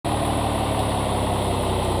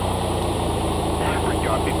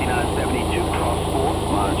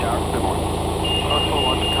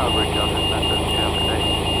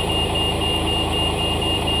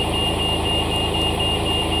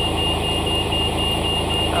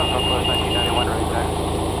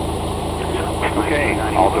Okay,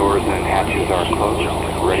 all doors and hatches are closed,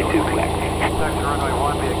 ready to connect. Taxi runway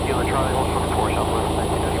 1, via Kilo Charlie 144, Southwest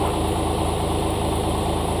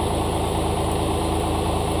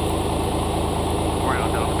 1991.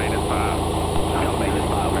 Ground, Delta Maintenance 5. Delta Maintenance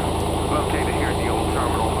 5. Located here at the old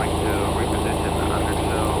terminal, like to reposition under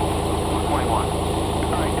so 21.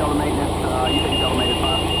 Alright, Delta Maintenance, you think Delta Maintenance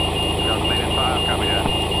 5? Delta Maintenance 5, copy that.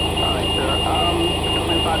 Alright, sir. Delta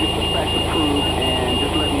Maintenance 5, your pushback's approved, and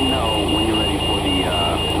just let me know when you're ready for the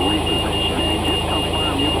reposition. And just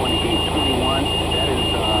confirm you're going to gate 21. That is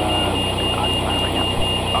occupied right now.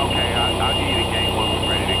 Okay, I'll give you the gate when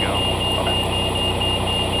we're ready to go. Okay.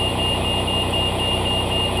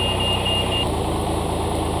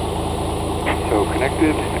 So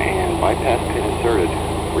connected and bypass pin inserted.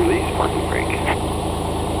 Release parking brake.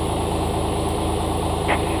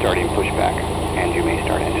 Starting pushback, and you may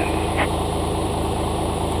start engine.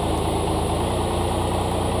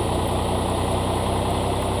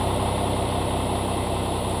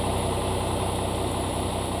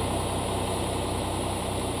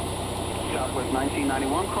 Southwest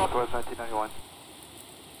 1991, cross. Southwest 1991.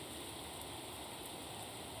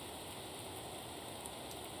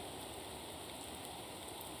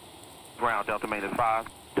 Ground, Delta Maintenance 5.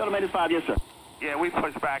 Delta Maintenance 5, yes, sir. Yeah, we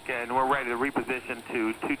pushed back and we're ready to reposition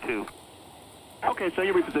to 22. Okay, so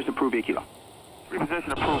your reposition approved via Kilo.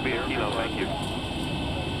 Reposition approved via Kilo, thank you.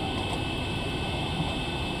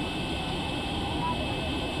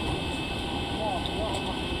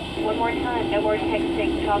 One more time, no more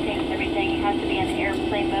texting, talking, everything has to be in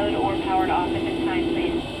airplane mode or powered off at this time,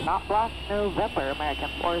 please. Not block November, American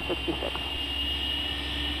 466.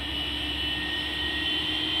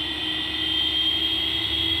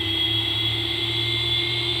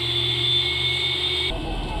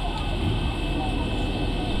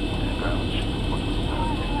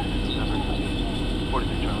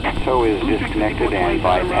 So is disconnected and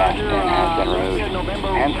bypassed and has been removed.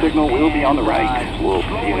 Hand signal will be on the right. We'll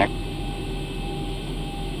see you next.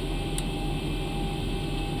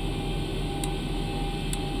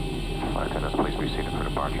 Flight attendants, please be seated for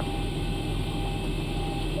departure.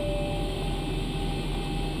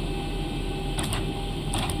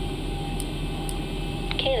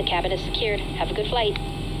 Okay, the cabin is secured. Have a good flight.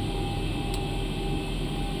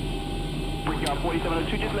 Brickyard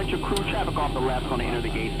 4702, just let your crew traffic off the left on to enter the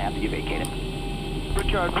gate after you vacate it.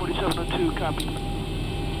 Brickyard 4702, copy.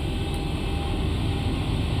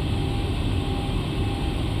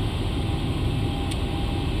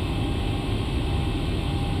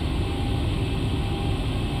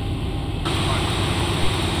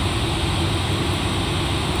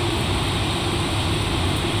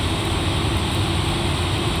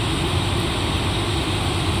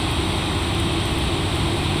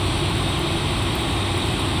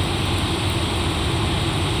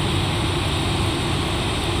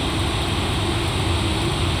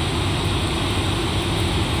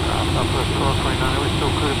 Southwest 1229, are we still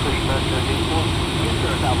clear to push back to gate 4? Yes,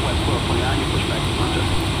 sir. Southwest 1229, you push back to Roger.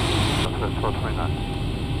 Southwest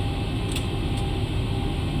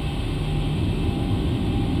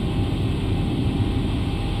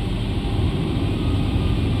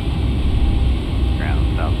Ground,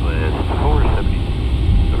 Southwest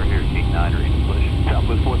 470. Over here, gate 9, ready to push.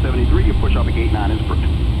 Southwest 473, you push off at gate 9 is approved.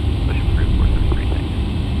 Pushing through 473, thanks.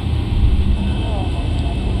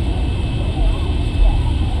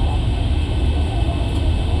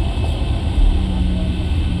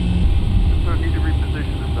 Need to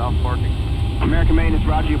reposition the south parking. American Maintenance,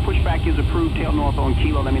 Roger, your pushback is approved. Tail north on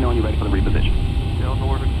Kilo. Let me know when you're ready for the reposition. Tail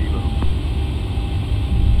north of Kilo.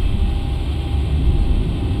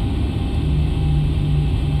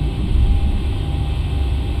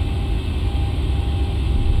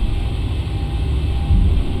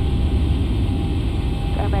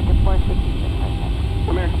 American 466, right.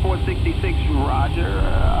 American 466, Roger.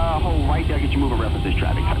 Hold right there. Get you moving reference this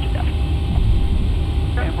traffic. Touch it down.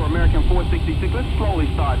 And for American 466, let's slowly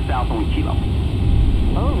start south on Kilo.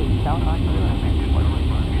 Slowly, south on Kilo, American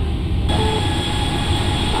 466.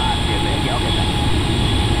 Yeah, there you go. Okay, thanks.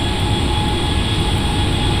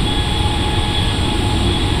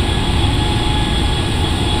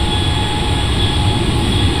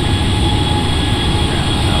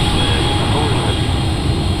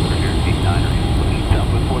 Over here, gate 9, ready to push.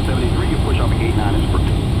 Southwest 473, you push off at gate 9 is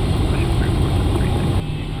approved. Pushing through 473, thanks.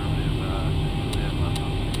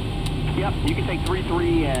 Yep, you can take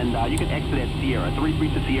 33 and you can exit at Sierra. 33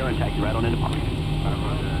 to Sierra and taxi right on into park.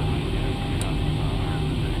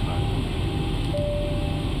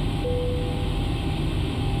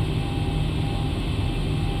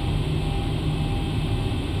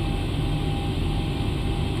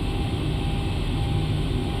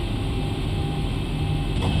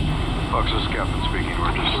 Hawks, this is Captain speaking.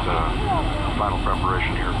 We're just final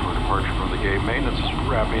preparation here for departure from the gate. Maintenance is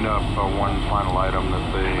wrapping up one final item that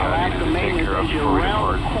they needed to take care of before we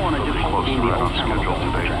depart. We'll be close to right on schedule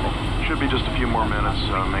today. Should be just a few more minutes.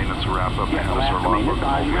 Maintenance will wrap up and hand us our logbook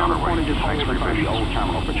and we'll be on our way. Thanks for your patience.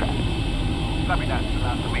 Copy that.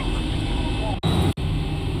 That's the maintenance.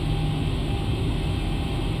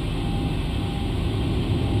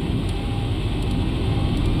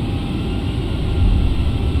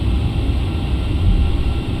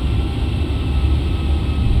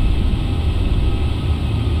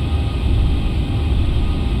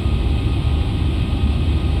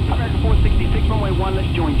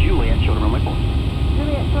 Let's join Juliet, short of runway 4.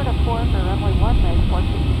 Juliet, short of 4 for runway 1, right,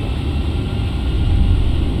 466.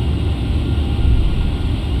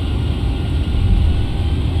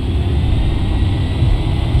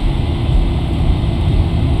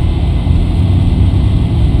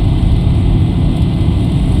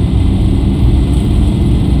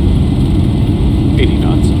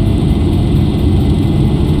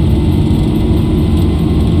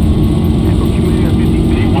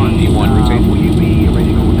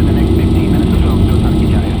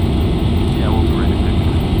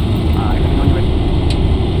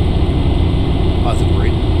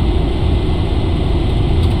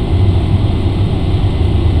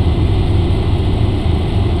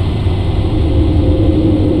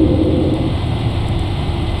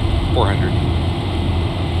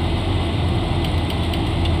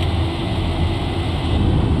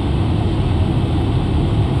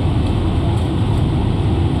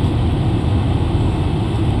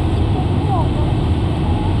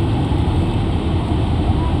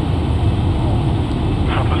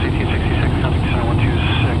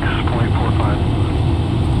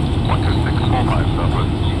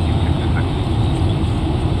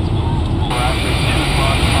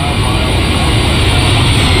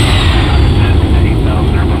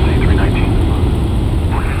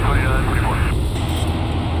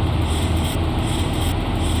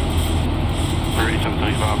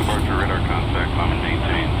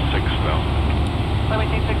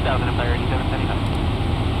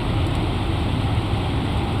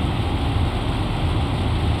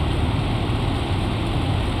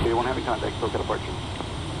 Contact, still got a departure.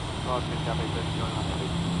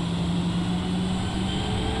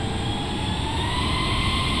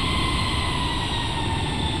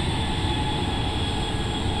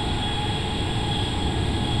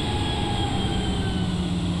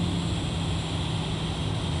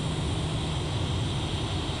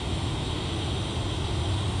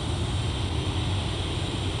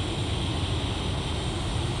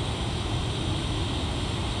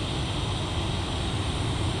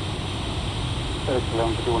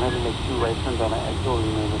 Make 2 right turns on Echo,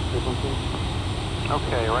 remain at frequency.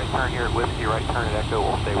 Okay, right turn here at Whiskey, right turn at Echo,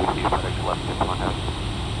 we'll stay with you, product left in contact.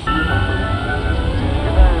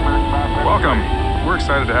 Welcome. We're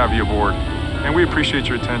excited to have you aboard, and we appreciate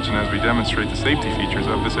your attention as we demonstrate the safety features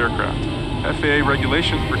of this aircraft. FAA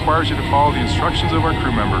regulation requires you to follow the instructions of our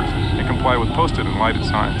crew members and comply with posted and lighted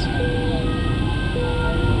signs.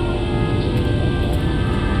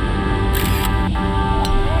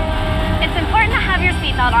 Your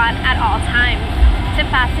seatbelt on at all times. To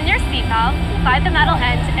fasten your seatbelt, slide the metal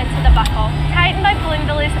end into the buckle. Tighten by pulling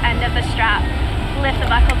the loose end of the strap. Lift the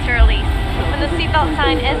buckle to release. When the seatbelt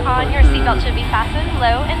sign is on, your seatbelt should be fastened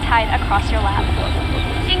low and tight across your lap.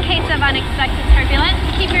 In case of unexpected turbulence,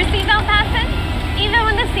 keep your seatbelt fastened, even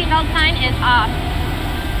when the seatbelt sign is off.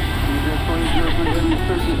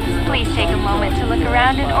 Please take a moment to look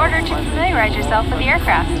around in order to familiarize yourself with the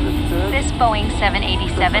aircraft. This Boeing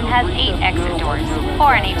 787 has 8 exit doors,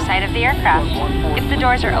 4 on each side of the aircraft. If the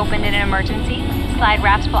doors are opened in an emergency, slide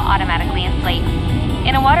wraps will automatically inflate.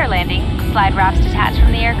 In a water landing, slide wraps detach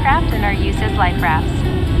from the aircraft and are used as life rafts.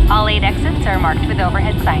 All 8 exits are marked with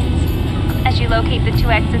overhead signs. As you locate the 2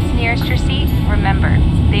 exits nearest your seat, remember,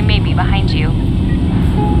 they may be behind you.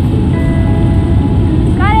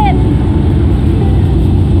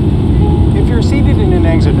 If you're seated in an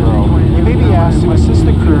exit row, you may be asked to assist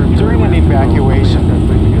the crew during an evacuation.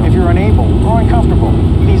 If you're unable or uncomfortable,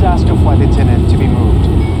 please ask a flight attendant to be moved.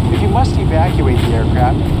 If you must evacuate the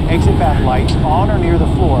aircraft, exit bath lights on or near the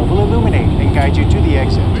floor will illuminate and guide you to the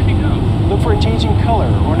exit. Look for a changing color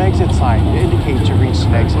or an exit sign to indicate you've reached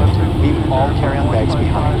an exit. Leave all carry-on bags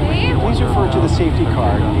behind. Please refer to the safety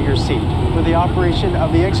card near your seat for the operation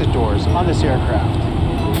of the exit doors on this aircraft.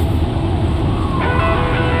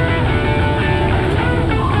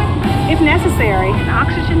 If necessary, an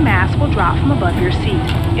oxygen mask will drop from above your seat.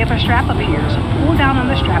 If a strap appears, pull down on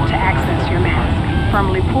the strap to access your mask.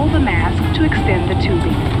 Firmly pull the mask to extend the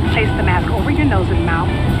tubing. Place the mask over your nose and mouth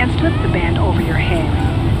and slip the band over your head.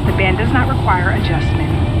 The band does not require adjustment.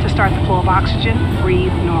 To start the flow of oxygen,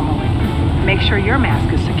 breathe normally. Make sure your mask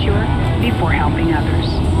is secure before helping others.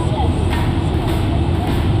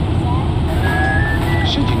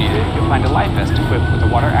 Should you need it, you'll find a life vest equipped with a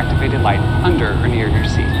water-activated light under or near your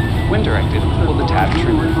seat. When directed, pull the tab to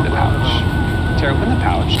remove the pouch. Tear open the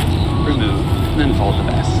pouch, remove, and then fold the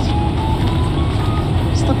vest.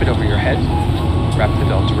 Slip it over your head, wrap the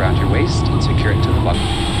belt around your waist, and secure it to the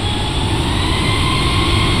buckle.